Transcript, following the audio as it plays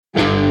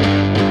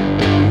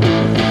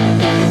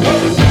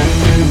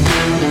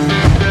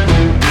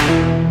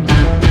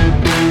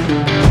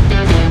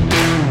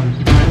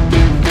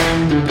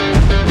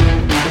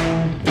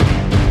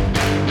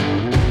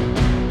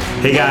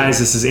Hey guys,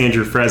 this is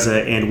Andrew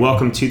Frezza and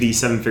welcome to the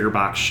Seven Figure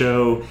Box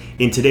Show.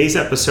 In today's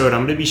episode,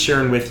 I'm going to be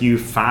sharing with you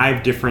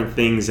 5 different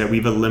things that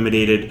we've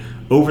eliminated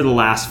over the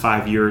last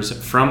 5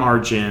 years from our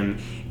gym.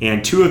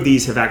 And 2 of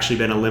these have actually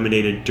been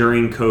eliminated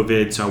during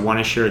COVID, so I want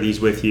to share these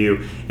with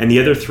you. And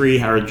the other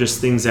 3 are just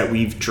things that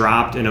we've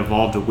dropped and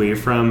evolved away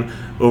from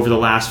over the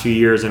last few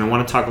years. And I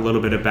want to talk a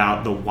little bit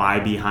about the why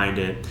behind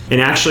it. And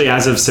actually,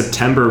 as of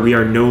September, we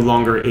are no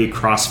longer a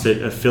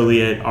CrossFit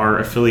affiliate. Our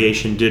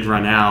affiliation did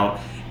run out.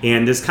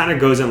 And this kind of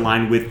goes in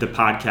line with the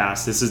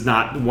podcast. This is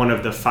not one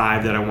of the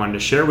 5 that I wanted to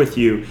share with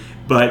you,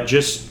 but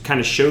just kind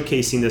of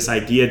showcasing this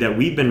idea that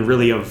we've been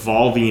really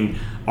evolving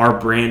our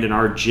brand and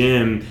our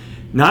gym,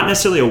 not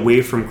necessarily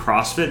away from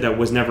CrossFit. That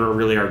was never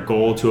really our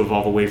goal, to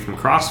evolve away from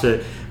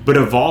CrossFit, but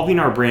evolving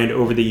our brand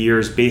over the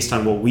years based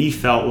on what we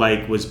felt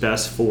like was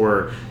best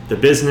for the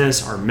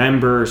business, our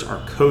members,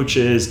 our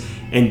coaches,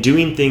 and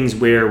doing things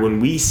where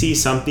when we see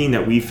something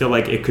that we feel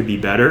like it could be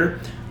better,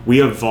 we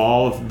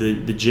evolve the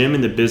gym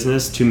and the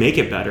business to make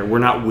it better. We're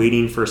not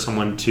waiting for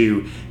someone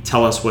to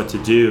tell us what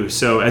to do.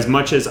 So as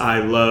much as I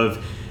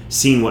love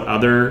seeing what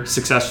other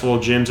successful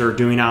gyms are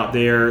doing out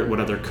there, what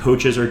other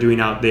coaches are doing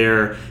out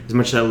there, as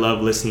much as I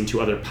love listening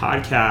to other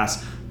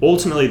podcasts,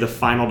 ultimately the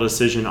final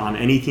decision on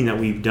anything that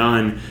we've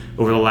done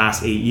over the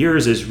last 8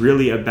 years is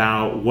really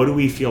about what do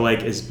we feel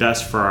like is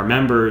best for our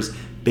members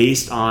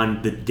based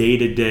on the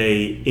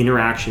day-to-day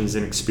interactions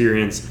and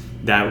experience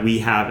that we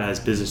have as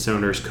business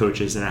owners,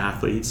 coaches, and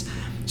athletes.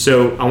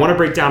 So I want to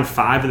break down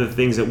 5 of the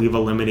things that we've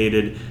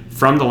eliminated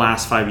from the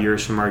last 5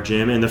 years from our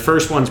gym. And the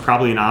first one's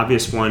probably an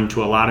obvious one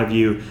to a lot of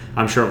you.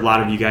 I'm sure a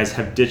lot of you guys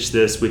have ditched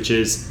this, which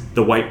is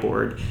the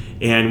whiteboard.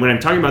 And when I'm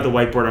talking about the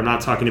whiteboard, I'm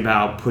not talking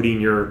about putting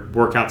your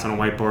workouts on a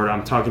whiteboard.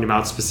 I'm talking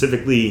about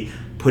specifically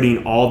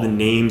putting all the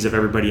names of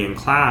everybody in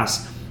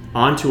class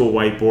onto a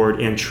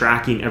whiteboard and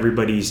tracking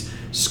everybody's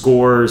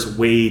scores,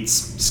 weights,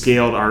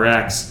 scaled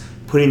RX,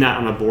 putting that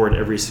on a board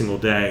every single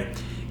day.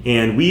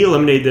 And we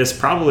eliminated this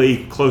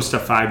probably close to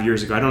 5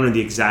 years ago. I don't know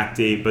the exact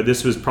date, but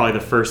this was probably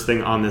the first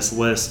thing on this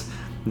list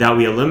that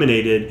we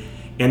eliminated.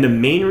 And the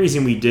main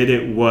reason we did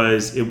it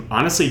was it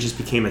honestly just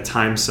became a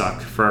time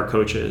suck for our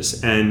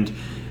coaches. And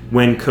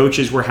when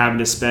coaches were having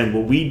to spend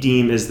what we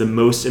deem is the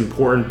most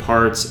important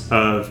parts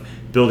of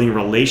building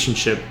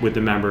relationship with the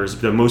members,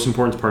 the most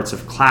important parts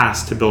of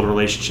class to build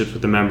relationships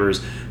with the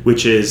members,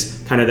 which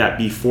is kind of that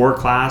before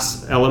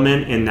class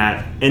element and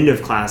that end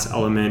of class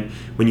element,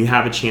 when you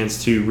have a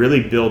chance to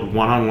really build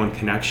one-on-one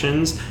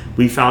connections,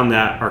 we found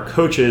that our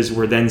coaches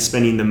were then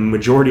spending the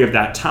majority of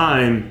that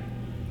time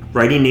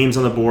writing names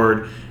on the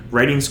board,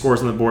 writing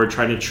scores on the board,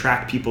 trying to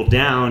track people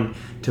down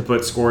to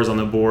put scores on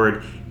the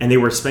board. And they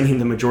were spending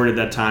the majority of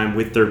that time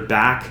with their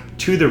back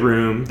to the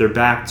room, their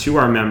back to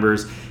our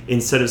members,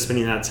 instead of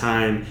spending that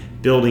time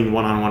building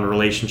one-on-one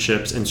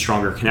relationships and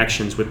stronger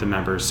connections with the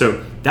members.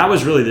 So that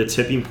was really the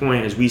tipping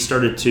point as we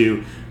started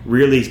to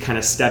really kind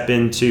of step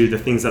into the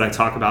things that I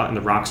talk about in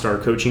the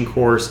Rockstar coaching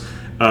course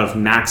of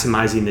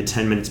maximizing the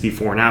 10 minutes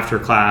before and after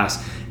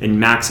class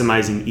and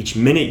maximizing each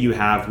minute you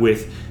have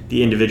with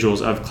the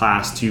individuals of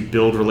class to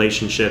build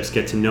relationships,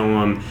 get to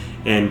know them,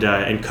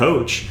 and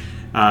coach.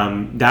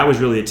 That was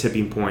really a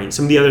tipping point.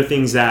 Some of the other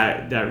things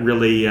that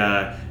really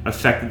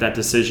affected that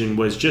decision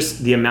was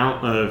just the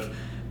amount of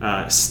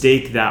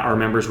stake that our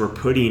members were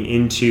putting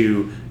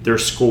into their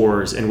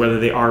scores and whether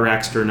they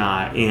RX'd or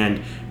not,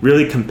 and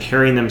really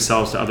comparing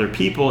themselves to other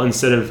people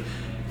instead of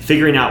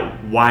figuring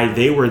out why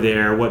they were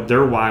there, what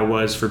their why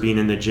was for being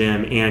in the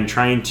gym, and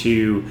trying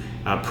to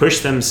push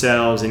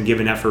themselves and give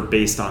an effort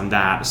based on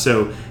that.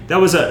 So that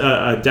was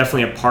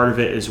definitely a part of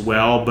it as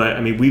well. But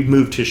I mean, we've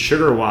moved to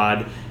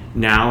SugarWOD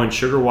now, and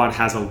SugarWOD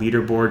has a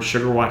leaderboard.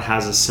 SugarWOD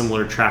has a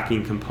similar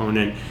tracking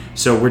component.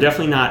 So we're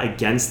definitely not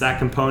against that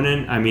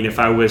component. I mean, if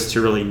I was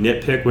to really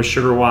nitpick with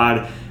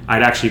SugarWOD,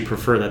 I'd actually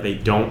prefer that they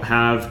don't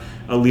have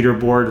a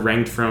leaderboard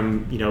ranked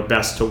from,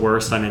 best to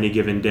worst on any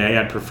given day.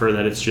 I'd prefer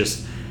that it's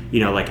just,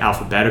 like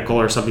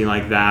alphabetical or something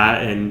like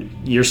that. And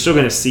you're still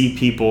going to see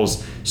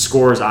people's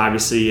scores.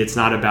 Obviously, it's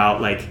not about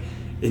like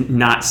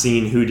not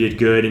seeing who did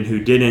good and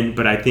who didn't.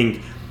 But I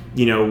think,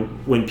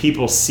 when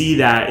people see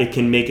that, it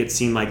can make it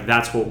seem like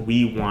that's what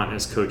we want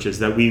as coaches,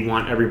 that we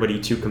want everybody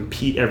to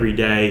compete every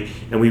day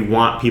and we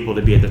want people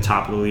to be at the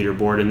top of the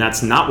leaderboard. And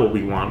that's not what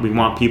we want. We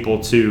want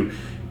people to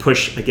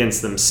push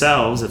against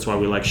themselves. That's why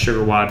we like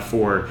SugarWOD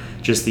for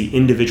just the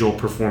individual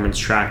performance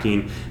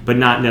tracking, but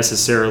not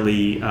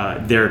necessarily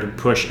there to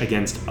push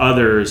against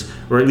others,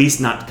 or at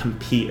least not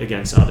compete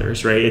against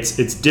others, right?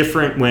 It's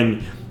different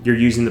when you're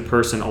using the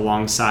person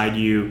alongside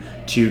you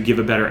to give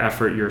a better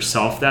effort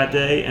yourself that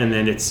day, and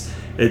then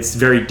it's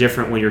very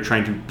different when you're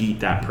trying to beat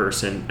that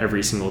person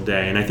every single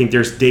day. And I think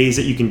there's days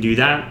that you can do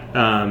that,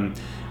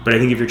 but I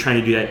think if you're trying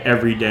to do that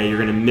every day, you're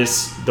going to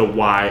miss the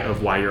why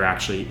of why you're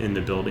actually in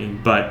the building.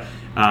 But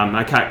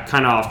I got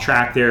kind of off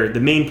track there.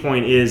 The main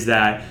point is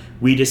that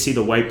we just see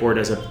the whiteboard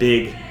as a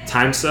big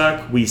time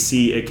suck. We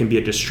see it can be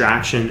a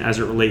distraction as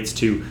it relates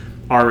to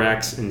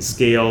RX and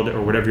scaled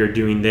or whatever you're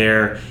doing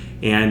there.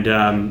 And,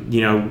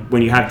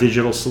 when you have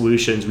digital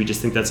solutions, we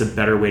just think that's a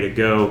better way to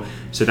go.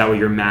 So that way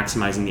you're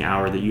maximizing the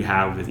hour that you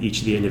have with each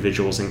of the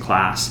individuals in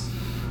class.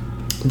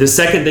 The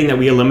second thing that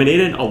we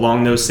eliminated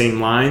along those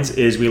same lines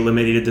is we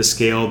eliminated the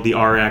scaled, the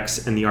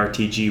RX, and the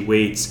RTG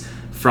weights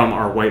from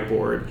our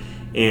whiteboard.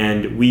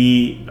 And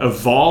we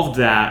evolved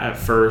that at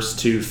first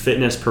to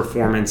fitness,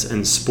 performance,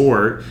 and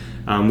sport.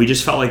 We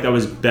just felt like that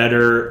was a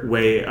better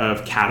way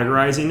of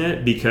categorizing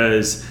it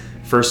because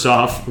first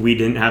off, we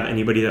didn't have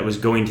anybody that was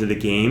going to the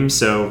games.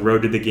 So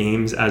road to the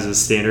games as a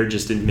standard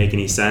just didn't make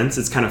any sense.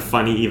 It's kind of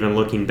funny even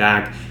looking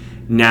back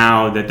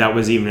now that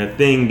was even a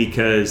thing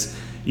because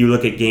you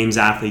look at games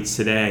athletes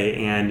today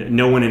and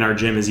no one in our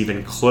gym is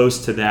even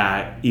close to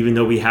that, even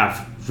though we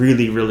have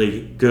really,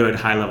 really good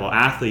high-level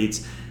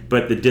athletes.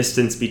 But the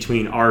distance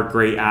between our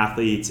great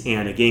athletes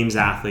and a games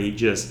athlete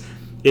just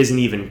isn't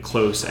even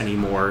close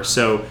anymore.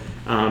 So,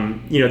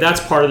 that's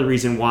part of the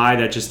reason why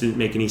that just didn't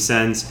make any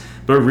sense.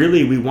 But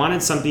really, we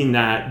wanted something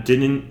that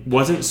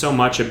wasn't so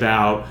much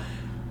about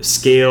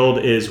scaled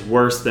is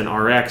worse than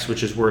RX,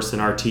 which is worse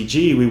than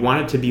RTG. We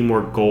wanted to be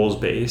more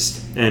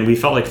goals-based. And we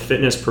felt like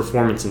fitness,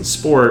 performance, and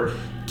sport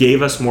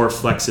gave us more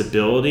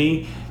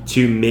flexibility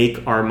to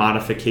make our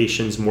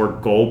modifications more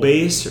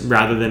goal-based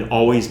rather than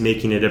always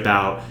making it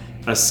about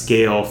a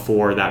scale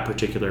for that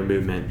particular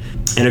movement.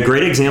 And a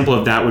great example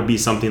of that would be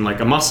something like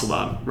a muscle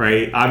up,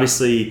 right?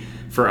 Obviously,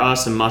 for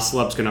us, a muscle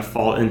up is going to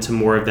fall into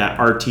more of that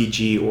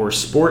RTG or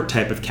sport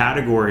type of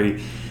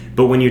category.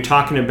 But when you're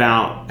talking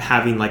about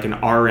having like an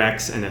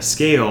RX and a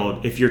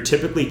scaled, if you're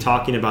typically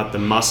talking about the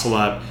muscle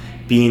up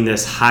being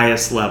this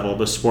highest level,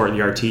 the sport, the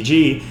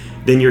RTG,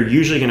 then you're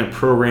usually going to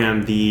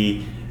program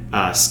the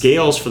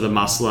scales for the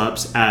muscle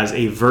ups as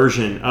a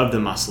version of the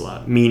muscle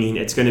up, meaning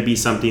it's going to be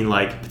something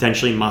like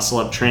potentially muscle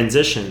up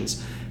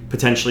transitions,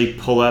 potentially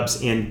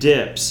pull-ups and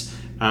dips,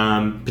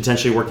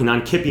 potentially working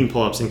on kipping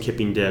pull-ups and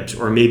kipping dips,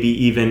 or maybe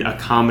even a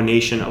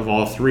combination of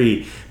all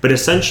three. But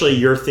essentially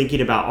you're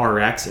thinking about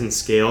RX and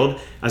scaled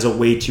as a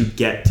way to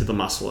get to the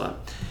muscle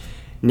up.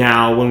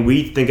 Now, when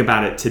we think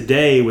about it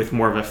today with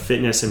more of a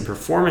fitness and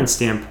performance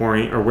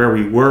standpoint, or where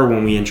we were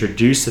when we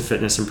introduced the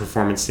fitness and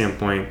performance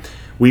standpoint,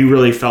 we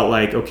really felt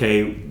like,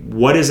 okay,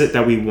 what is it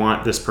that we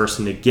want this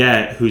person to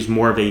get who's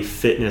more of a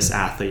fitness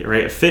athlete,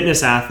 right? A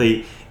fitness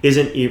athlete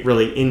isn't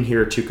really in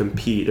here to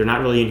compete. They're not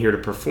really in here to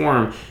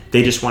perform.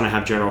 They just want to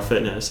have general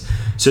fitness.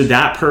 So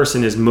that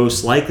person is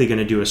most likely going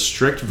to do a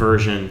strict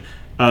version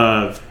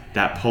of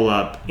that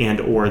pull-up and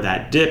or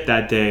that dip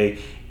that day.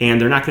 And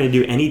they're not going to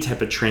do any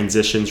type of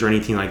transitions or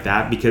anything like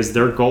that because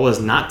their goal is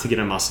not to get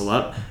a muscle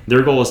up.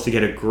 Their goal is to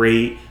get a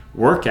great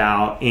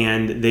workout,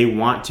 and they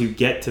want to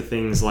get to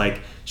things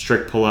like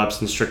strict pull-ups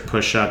and strict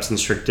push-ups and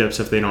strict dips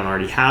if they don't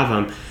already have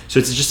them. So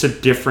it's just a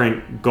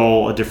different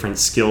goal, a different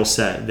skill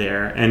set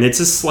there. And it's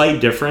a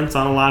slight difference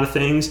on a lot of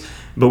things,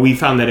 but we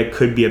found that it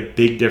could be a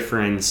big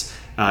difference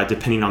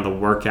depending on the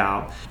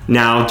workout.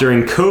 Now,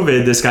 during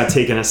COVID, this got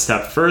taken a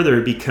step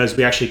further because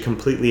we actually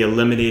completely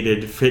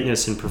eliminated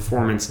fitness and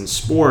performance and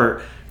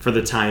sport for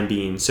the time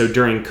being. So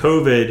during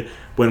COVID,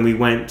 when we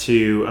went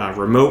to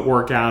remote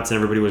workouts and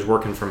everybody was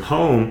working from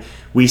home,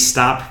 we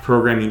stopped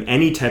programming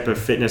any type of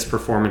fitness,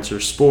 performance, or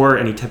sport,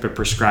 any type of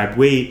prescribed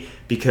weight,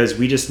 because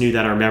we just knew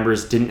that our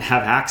members didn't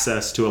have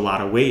access to a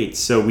lot of weights.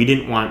 So we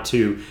didn't want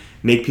to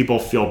make people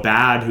feel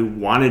bad who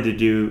wanted to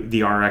do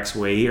the RX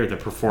weight or the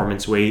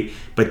performance weight,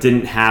 but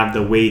didn't have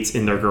the weights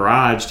in their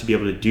garage to be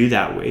able to do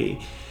that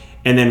weight.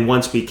 And then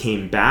once we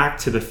came back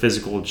to the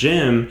physical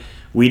gym,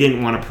 we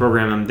didn't want to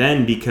program them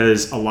then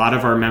because a lot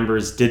of our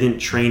members didn't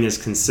train as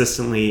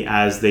consistently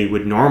as they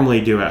would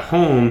normally do at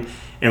home.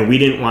 And we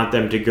didn't want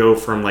them to go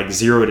from like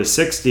 0 to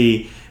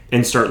 60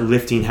 and start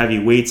lifting heavy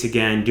weights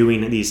again,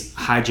 doing these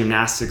high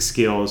gymnastic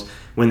skills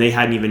when they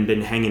hadn't even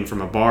been hanging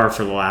from a bar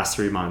for the last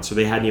 3 months, or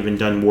they hadn't even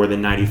done more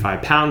than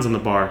 95 pounds on the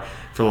bar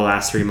for the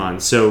last 3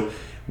 months. So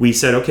we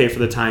said, okay, for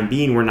the time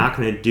being, we're not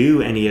going to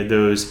do any of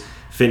those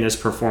fitness,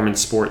 performance,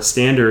 sport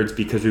standards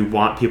because we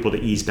want people to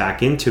ease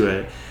back into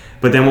it.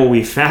 But then what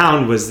we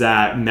found was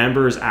that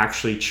members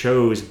actually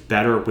chose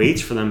better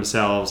weights for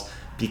themselves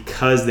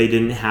because they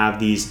didn't have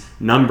these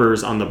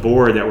numbers on the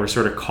board that were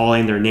sort of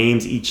calling their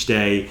names each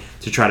day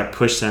to try to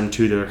push them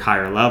to their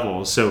higher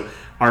levels. So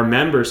our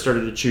members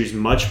started to choose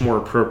much more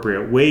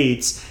appropriate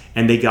weights,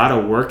 and they got a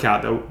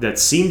workout that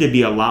seemed to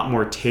be a lot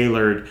more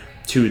tailored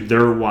to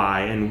their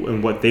why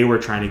and what they were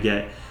trying to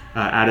get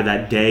out of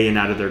that day and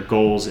out of their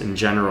goals in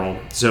general.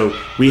 So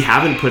we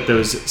haven't put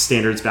those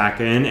standards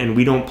back in, and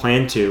we don't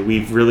plan to.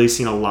 We've really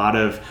seen a lot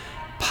of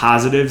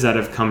positives that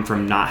have come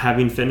from not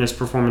having fitness,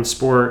 performance,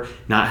 sport,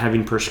 not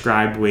having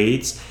prescribed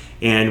weights.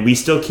 And we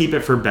still keep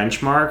it for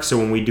benchmark. So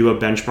when we do a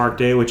benchmark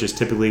day, which is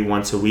typically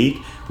once a week,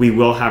 we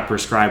will have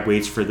prescribed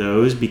weights for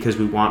those because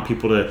we want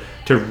people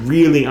to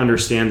really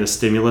understand the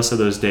stimulus of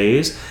those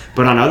days.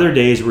 But on other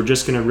days, we're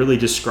just going to really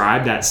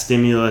describe that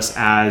stimulus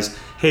as,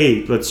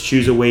 hey, let's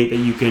choose a weight that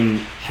you can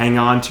hang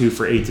on to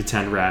for 8 to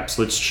 10 reps.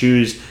 Let's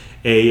choose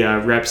a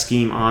rep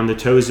scheme on the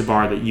toes to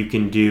bar that you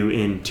can do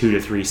in 2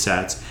 to 3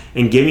 sets,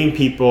 and giving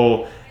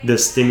people the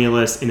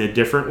stimulus in a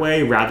different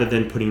way rather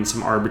than putting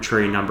some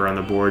arbitrary number on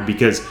the board.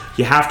 Because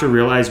you have to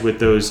realize with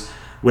those,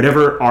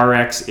 whatever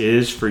RX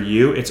is for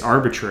you, it's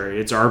arbitrary.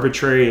 It's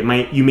arbitrary.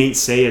 You may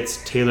say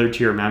it's tailored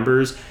to your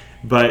members,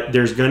 but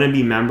there's going to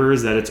be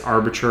members that it's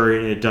arbitrary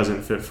and it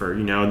doesn't fit for.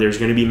 There's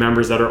going to be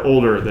members that are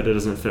older that it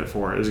doesn't fit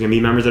for. There's going to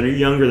be members that are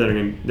younger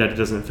that it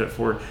doesn't fit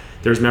for.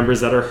 There's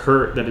members that are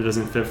hurt that it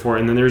doesn't fit for.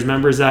 And then there's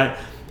members that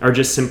are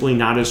just simply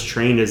not as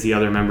trained as the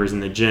other members in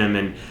the gym.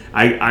 And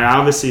I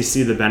obviously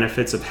see the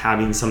benefits of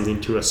having something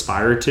to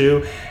aspire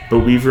to, but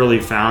we've really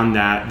found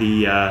that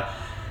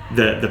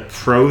the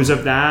pros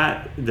of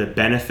that, the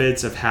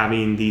benefits of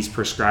having these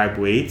prescribed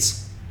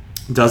weights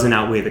doesn't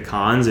outweigh the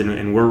cons,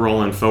 and we're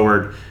rolling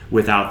forward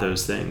without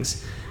those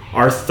things.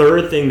 Our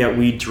third thing that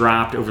we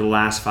dropped over the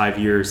last 5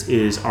 years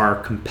is our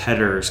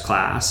competitors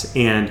class.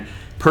 And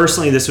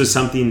personally, this was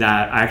something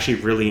that I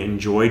actually really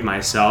enjoyed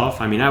myself.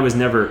 I was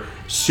never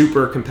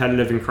super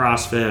competitive in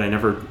CrossFit. I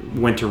never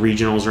went to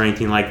regionals or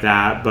anything like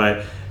that,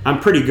 but I'm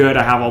pretty good.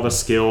 I have all the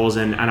skills,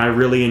 and I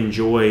really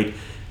enjoyed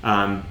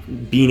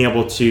being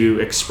able to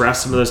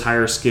express some of those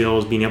higher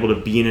skills, being able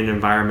to be in an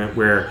environment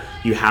where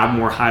you have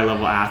more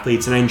high-level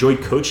athletes. And I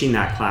enjoyed coaching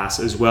that class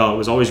as well. It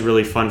was always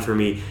really fun for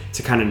me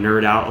to kind of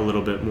nerd out a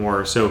little bit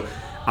more. So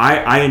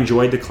I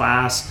enjoyed the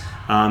class.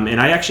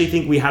 And I actually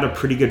think we had a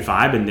pretty good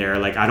vibe in there.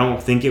 I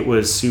don't think it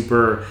was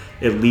super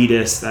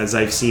elitist as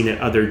I've seen at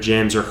other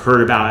gyms or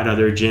heard about at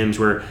other gyms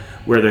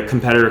where the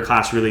competitor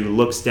class really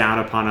looks down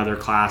upon other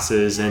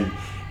classes and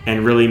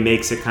really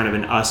makes it kind of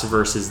an us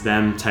versus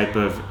them type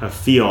of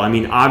feel.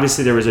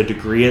 Obviously there was a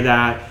degree of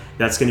that.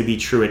 That's going to be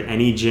true at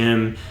any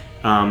gym.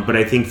 But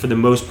I think for the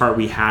most part,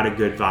 we had a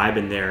good vibe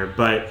in there.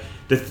 But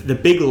the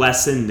big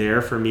lesson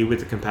there for me with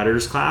the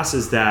competitors class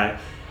is that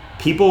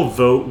people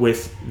vote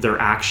with their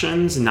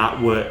actions,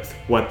 not with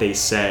what they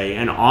say.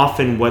 And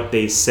often what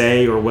they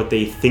say or what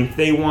they think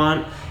they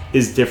want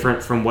is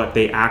different from what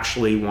they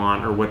actually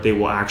want or what they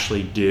will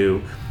actually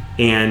do.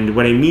 And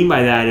what I mean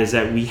by that is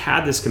that we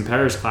had this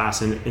competitors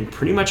class in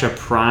pretty much a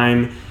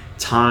prime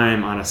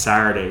time on a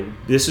Saturday.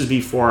 This was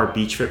before our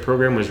Beach Fit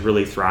program was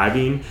really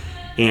thriving.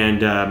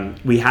 And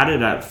we had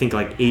it at, I think,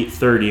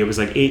 8:30. It was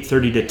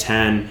 8:30 to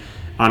 10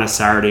 on a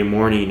Saturday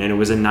morning. And it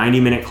was a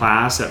 90-minute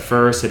class at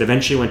first. It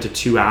eventually went to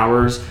 2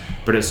 hours,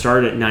 but it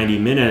started at 90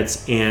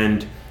 minutes.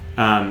 And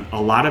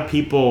a lot of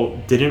people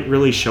didn't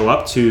really show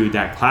up to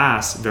that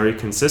class very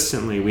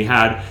consistently. We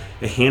had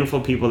a handful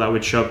of people that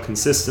would show up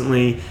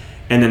consistently.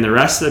 And then the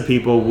rest of the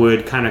people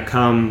would kind of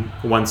come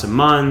once a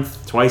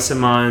month, twice a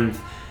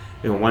month,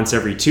 once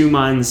every 2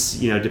 months,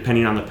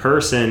 depending on the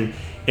person.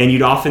 And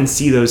you'd often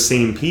see those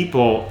same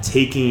people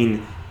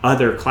taking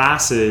other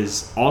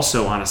classes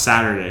also on a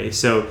Saturday.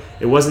 So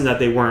it wasn't that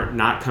they weren't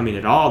not coming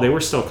at all. They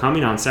were still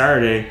coming on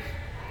Saturday.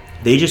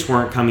 They just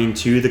weren't coming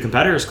to the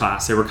competitors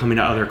class. They were coming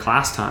to other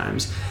class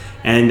times.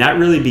 And that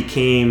really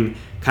became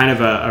kind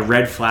of a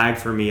red flag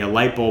for me. A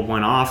light bulb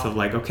went off of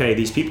okay,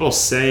 these people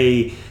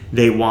say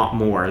they want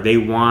more.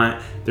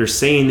 They're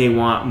saying they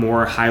want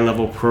more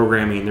high-level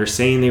programming. They're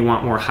saying they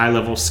want more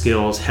high-level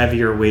skills,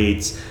 heavier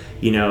weights,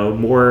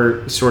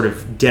 more sort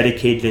of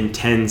dedicated,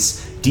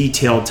 intense,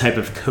 detailed type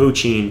of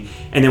coaching.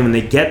 And then when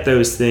they get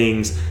those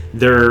things,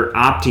 they're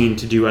opting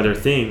to do other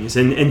things.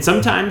 And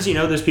sometimes,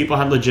 those people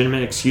had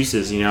legitimate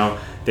excuses.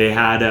 They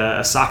had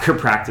a soccer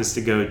practice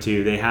to go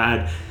to. They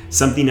had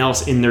something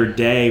else in their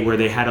day where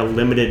they had a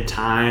limited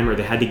time or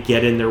they had to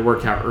get in their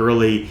workout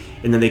early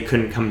and then they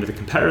couldn't come to the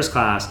competitors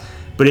class.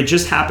 But it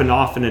just happened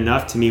often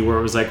enough to me where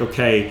it was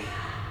okay,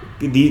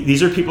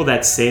 these are people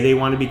that say they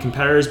want to be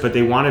competitors, but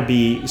they want to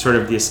be sort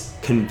of this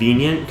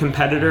convenient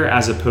competitor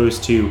as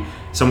opposed to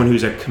someone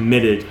who's a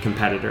committed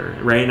competitor,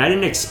 right? And I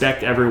didn't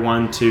expect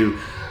everyone to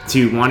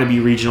want to be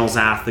regionals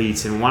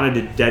athletes and wanted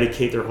to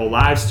dedicate their whole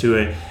lives to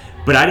it.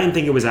 But I didn't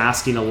think it was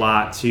asking a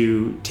lot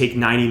to take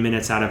 90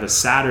 minutes out of a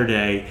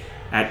Saturday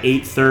at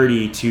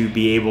 8:30 to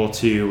be able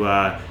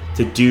to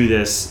do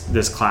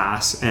this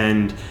class.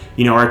 And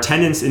our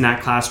attendance in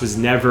that class was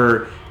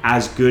never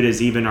as good as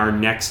even our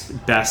next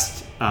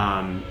best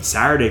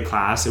Saturday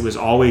class. It was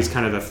always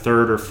kind of the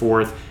third or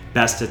fourth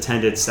best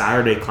attended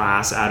Saturday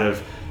class out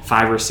of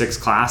 5 or 6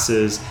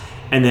 classes.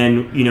 And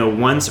then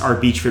once our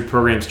Beach Fit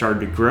program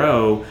started to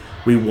grow,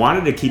 we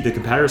wanted to keep the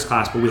competitors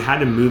class, but we had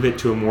to move it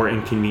to a more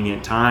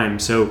inconvenient time.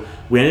 So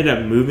we ended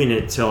up moving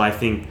it till I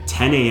think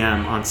 10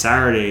 a.m. on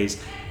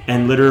Saturdays.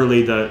 And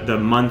literally the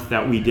month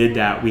that we did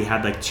that, we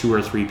had 2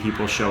 or 3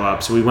 people show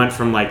up. So we went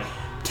from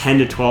 10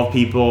 to 12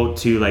 people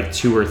to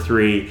 2 or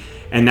 3.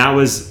 And that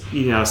was,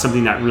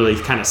 something that really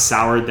kind of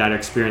soured that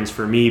experience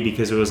for me,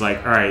 because it was all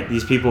right,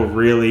 these people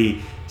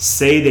really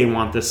say they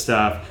want this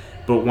stuff,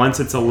 but once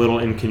it's a little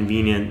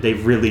inconvenient, they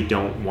really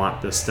don't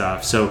want this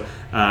stuff. So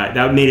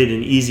that made it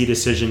an easy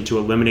decision to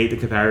eliminate the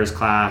competitors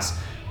class.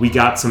 We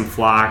got some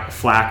flack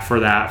for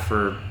that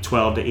for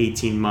 12 to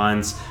 18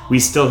 months. We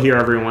still hear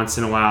every once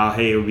in a while,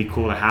 hey, it would be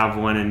cool to have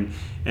one,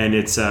 and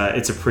it's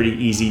a pretty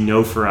easy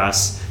no for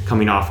us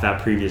coming off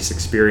that previous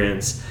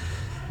experience.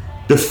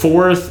 The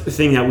fourth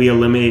thing that we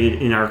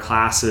eliminated in our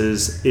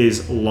classes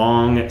is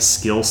long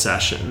skill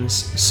sessions.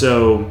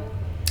 So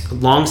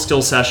long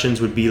skill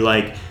sessions would be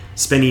like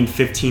spending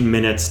 15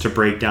 minutes to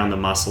break down the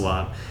muscle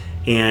up.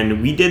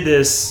 And we did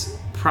this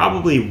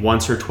probably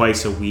once or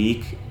twice a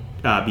week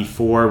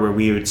before, where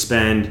we would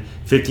spend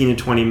 15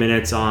 to 20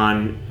 minutes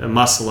on a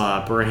muscle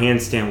up or a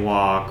handstand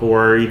walk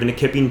or even a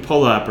kipping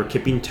pull up or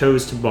kipping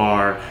toes to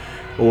bar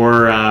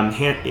or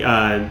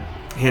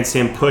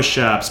handstand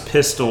push-ups,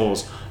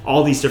 pistols,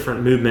 all these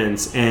different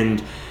movements.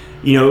 And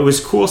it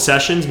was cool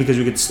sessions because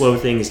we could slow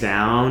things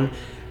down.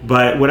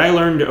 But what I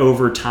learned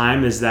over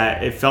time is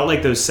that it felt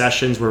like those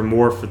sessions were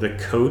more for the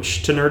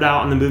coach to nerd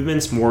out on the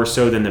movements more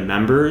so than the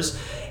members.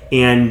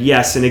 And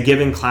yes, in a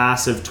given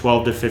class of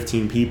 12 to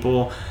 15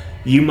 people,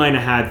 you might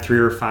have had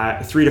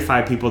 3 to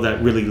 5 people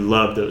that really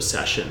loved those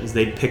sessions.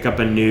 They'd pick up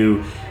a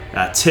new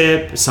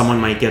tip.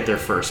 Someone might get their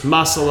first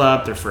muscle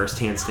up, their first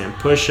handstand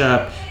push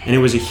up, and it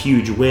was a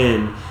huge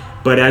win.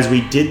 But as we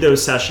did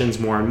those sessions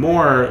more and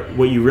more,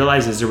 what you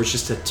realize is there was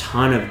just a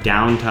ton of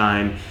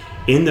downtime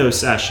in those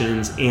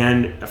sessions.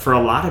 And for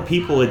a lot of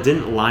people, it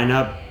didn't line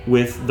up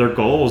with their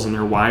goals and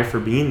their why for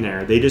being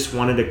there. They just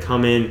wanted to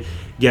come in,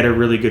 get a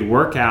really good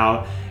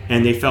workout,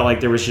 and they felt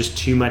like there was just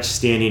too much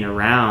standing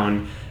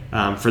around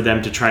for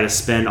them to try to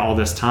spend all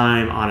this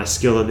time on a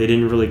skill that they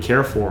didn't really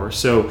care for.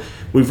 So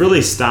we've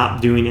really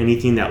stopped doing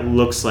anything that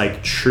looks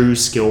like true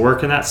skill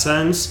work in that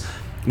sense.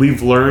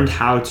 We've learned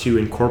how to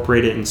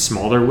incorporate it in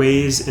smaller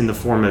ways in the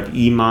form of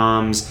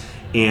EMOMs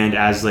and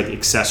as like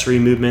accessory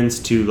movements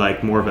to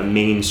like more of a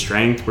main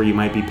strength, where you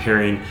might be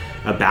pairing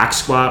a back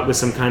squat with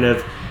some kind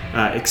of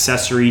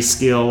accessory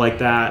skill like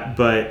that.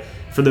 But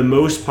for the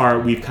most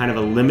part, we've kind of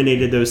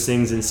eliminated those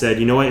things and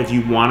said, if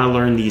you want to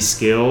learn these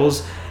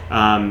skills,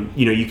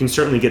 you can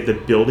certainly get the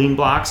building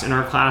blocks in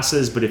our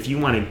classes, but if you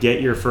want to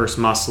get your first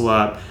muscle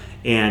up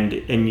and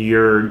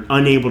you're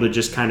unable to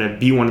just kind of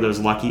be one of those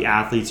lucky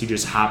athletes who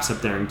just hops up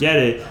there and get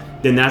it,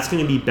 then that's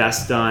going to be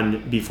best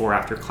done before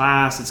after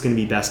class. It's going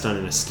to be best done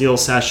in a skill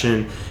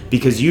session,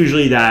 because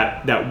usually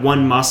that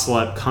one muscle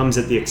up comes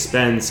at the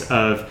expense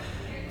of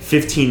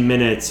 15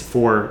 minutes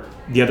for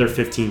the other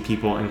 15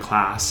 people in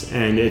class.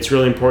 And it's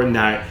really important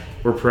that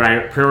we're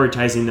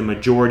prioritizing the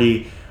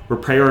majority. We're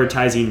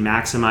prioritizing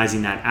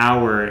maximizing that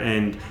hour.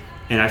 And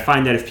I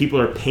find that if people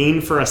are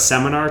paying for a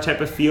seminar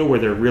type of feel where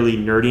they're really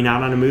nerding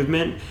out on a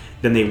movement,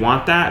 then they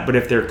want that. But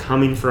if they're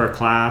coming for a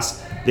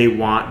class, they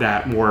want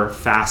that more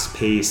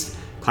fast-paced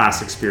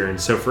class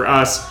experience. So for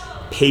us,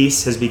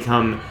 pace has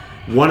become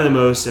one of the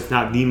most, if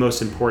not the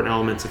most important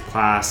elements of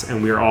class,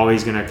 and we're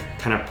always going to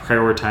kind of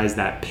prioritize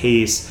that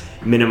pace,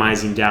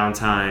 minimizing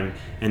downtime,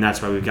 and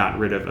that's why we've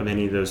gotten rid of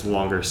any of those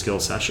longer skill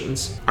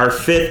sessions. Our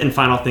fifth and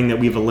final thing that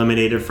we've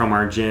eliminated from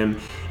our gym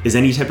is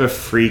any type of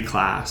free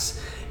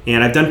class.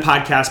 And I've done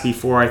podcasts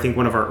before. I think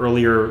one of our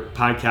earlier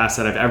podcasts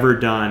that I've ever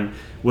done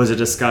was a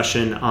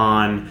discussion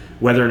on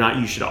whether or not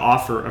you should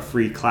offer a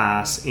free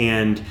class.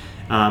 And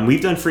we've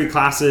done free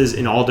classes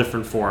in all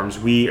different forms.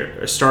 We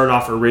started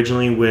off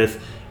originally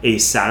with a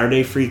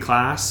Saturday free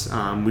class.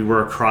 We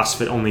were a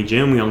CrossFit only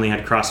gym. We only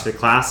had CrossFit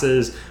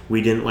classes.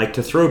 We didn't like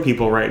to throw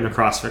people right into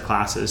CrossFit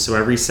classes. So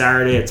every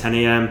Saturday at 10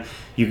 a.m.,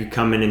 you could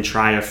come in and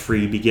try a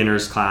free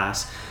beginner's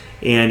class.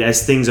 And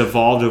as things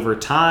evolved over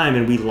time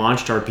and we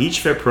launched our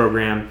Beach Fit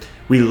program,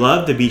 we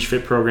loved the Beach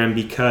Fit program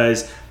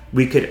because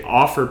we could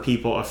offer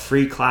people a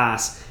free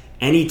class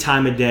any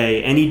time of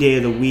day, any day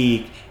of the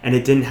week, and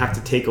it didn't have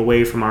to take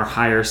away from our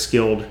higher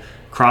skilled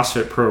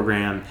CrossFit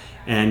program.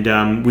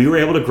 And we were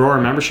able to grow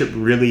our membership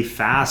really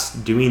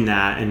fast doing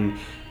that.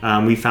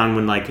 And we found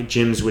when like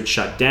gyms would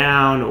shut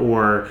down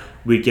or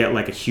we'd get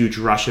like a huge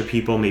rush of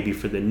people, maybe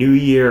for the new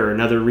year or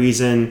another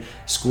reason,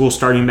 school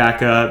starting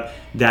back up,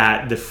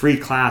 that the free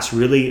class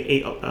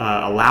really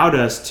allowed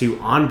us to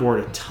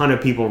onboard a ton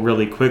of people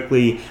really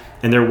quickly.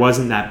 And there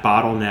wasn't that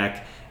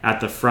bottleneck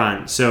at the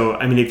front. So,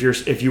 I mean,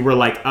 if you were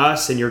like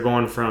us and you're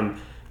going from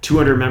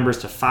 200 members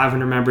to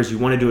 500 members, you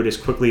want to do it as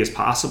quickly as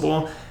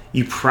possible,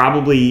 you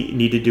probably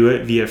need to do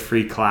it via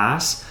free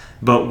class.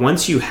 But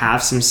once you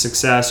have some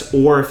success,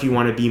 or if you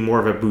want to be more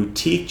of a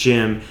boutique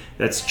gym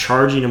that's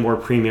charging a more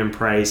premium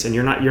price and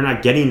you're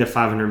not getting to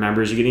 500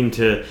 members, you're getting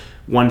to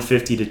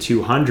 150 to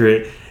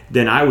 200,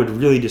 then I would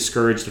really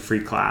discourage the free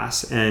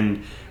class.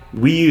 And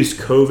we used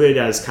COVID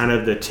as kind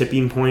of the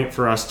tipping point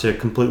for us to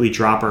completely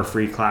drop our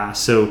free class.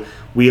 So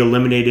we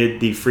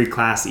eliminated the free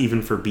class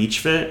even for Beach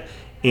Fit,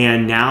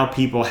 and now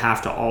people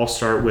have to all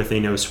start with a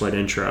no sweat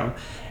intro.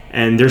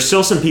 And there's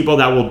still some people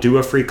that will do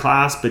a free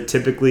class, but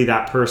typically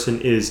that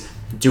person is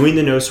doing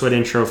the no sweat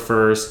intro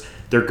first.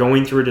 They're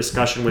going through a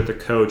discussion with the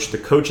coach. The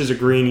coach is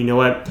agreeing, you know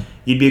what,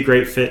 you'd be a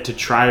great fit to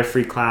try a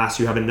free class.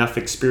 You have enough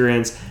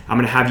experience. I'm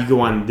going to have you go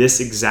on this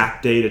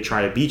exact day to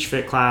try a Beach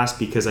Fit class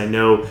because I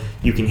know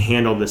you can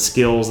handle the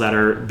skills that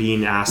are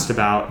being asked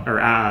about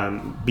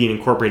or being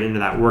incorporated into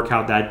that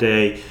workout that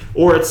day.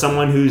 Or it's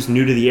someone who's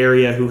new to the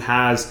area who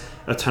has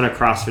a ton of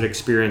CrossFit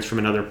experience from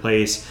another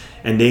place,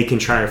 and they can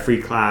try a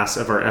free class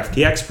of our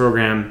FTX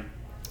program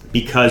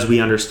because we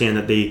understand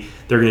that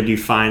they're going to do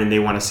fine and they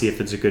want to see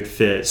if it's a good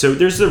fit. So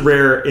there's the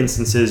rare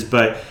instances,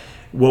 but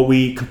what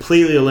we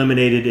completely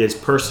eliminated is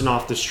person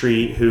off the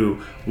street who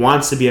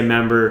wants to be a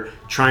member.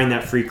 Trying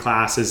that free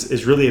class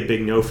is really a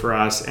big no for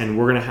us, and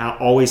we're going to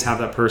always have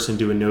that person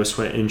do a no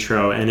sweat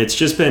intro. And it's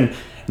just been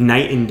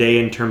night and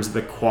day in terms of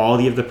the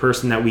quality of the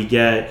person that we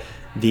get,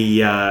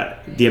 the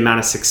amount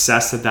of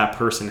success that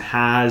person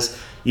has.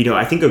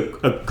 I think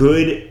a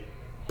good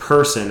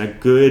person, a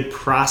good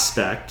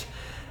prospect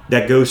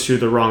that goes through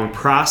the wrong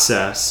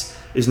process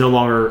is no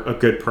longer a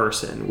good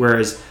person,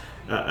 whereas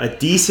a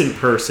decent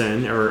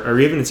person or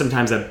even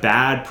sometimes a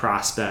bad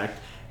prospect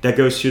that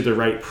goes through the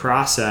right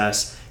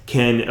process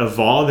can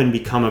evolve and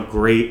become a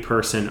great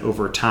person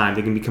over time.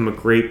 They can become a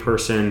great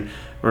person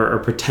or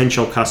a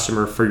potential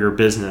customer for your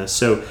business.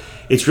 So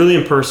it's really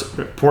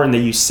important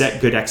that you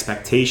set good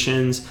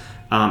expectations.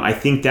 I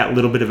think that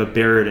little bit of a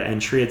barrier to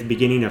entry at the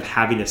beginning of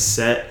having to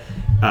sit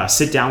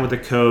down with a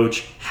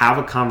coach, have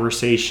a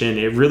conversation,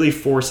 it really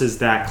forces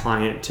that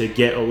client to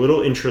get a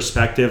little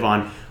introspective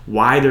on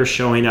why they're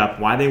showing up,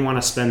 why they want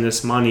to spend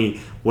this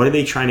money, what are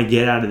they trying to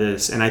get out of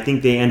this? And I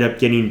think they end up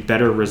getting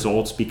better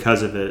results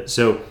because of it.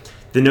 So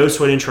the No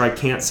Sweat Intro, I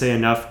can't say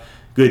enough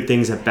good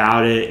things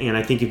about it. And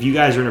I think if you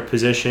guys are in a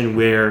position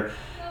where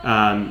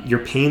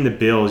you're paying the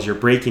bills, you're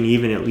breaking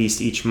even at least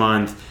each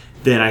month,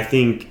 then I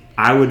think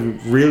I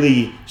would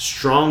really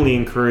strongly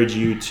encourage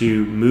you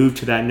to move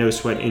to that No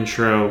Sweat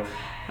Intro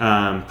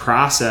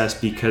process,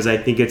 because I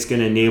think it's going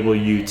to enable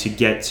you to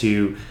get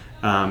to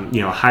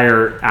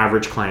higher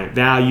average client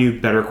value,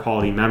 better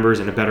quality members,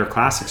 and a better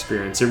class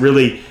experience. It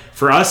really,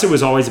 for us, it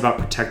was always about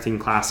protecting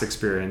class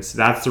experience.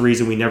 That's the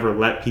reason we never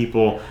let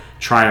people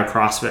try a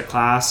CrossFit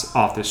class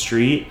off the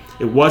street.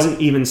 It wasn't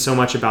even so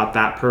much about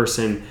that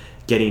person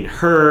getting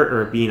hurt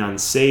or being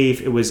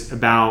unsafe. It was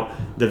about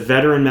the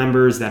veteran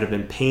members that have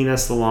been paying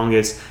us the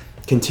longest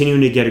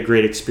continuing to get a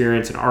great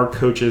experience, and our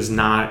coaches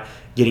not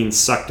getting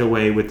sucked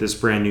away with this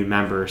brand new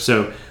member.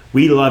 So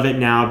we love it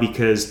now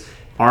because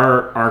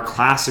our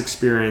class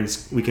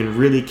experience, we can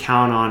really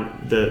count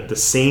on the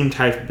same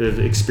type of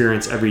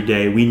experience every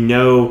day. We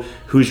know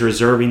who's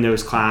reserving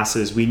those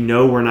classes. We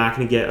know we're not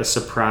going to get a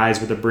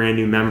surprise with a brand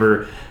new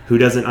member who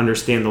doesn't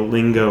understand the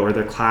lingo or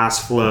the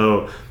class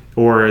flow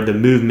or the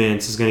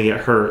movements is going to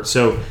get hurt.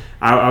 So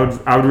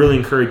I would really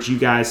encourage you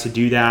guys to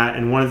do that.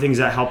 And one of the things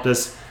that helped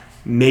us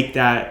make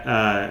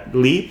that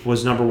leap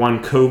was, number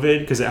one, COVID,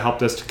 because it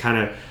helped us to kind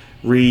of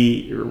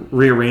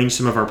rearrange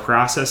some of our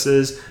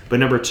processes. But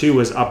number two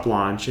was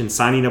UpLaunch, and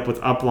signing up with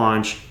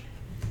UpLaunch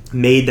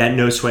made that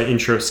No Sweat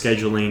Intro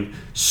scheduling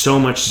so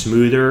much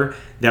smoother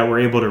that we're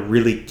able to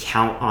really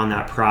count on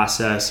that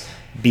process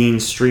being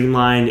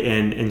streamlined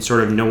and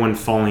sort of no one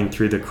falling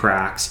through the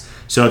cracks.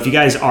 So if you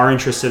guys are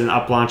interested in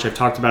UpLaunch, I've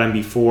talked about them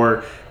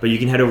before, but you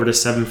can head over to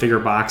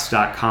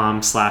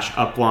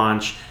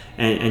sevenfigurebox.com/UpLaunch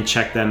and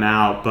check them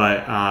out.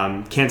 But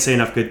can't say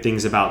enough good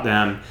things about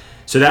them.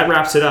 So that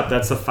wraps it up.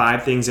 That's the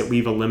 5 things that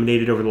we've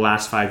eliminated over the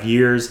last 5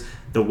 years: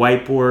 the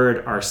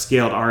whiteboard, our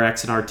scaled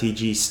RX and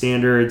RTG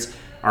standards,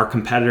 our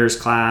competitors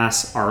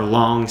class, our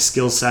long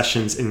skill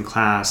sessions in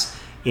class,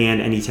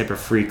 and any type of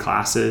free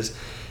classes.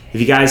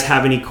 If you guys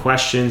have any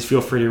questions,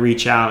 feel free to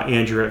reach out,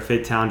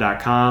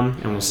 Andrew@fittown.com,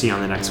 and we'll see you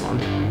on the next one.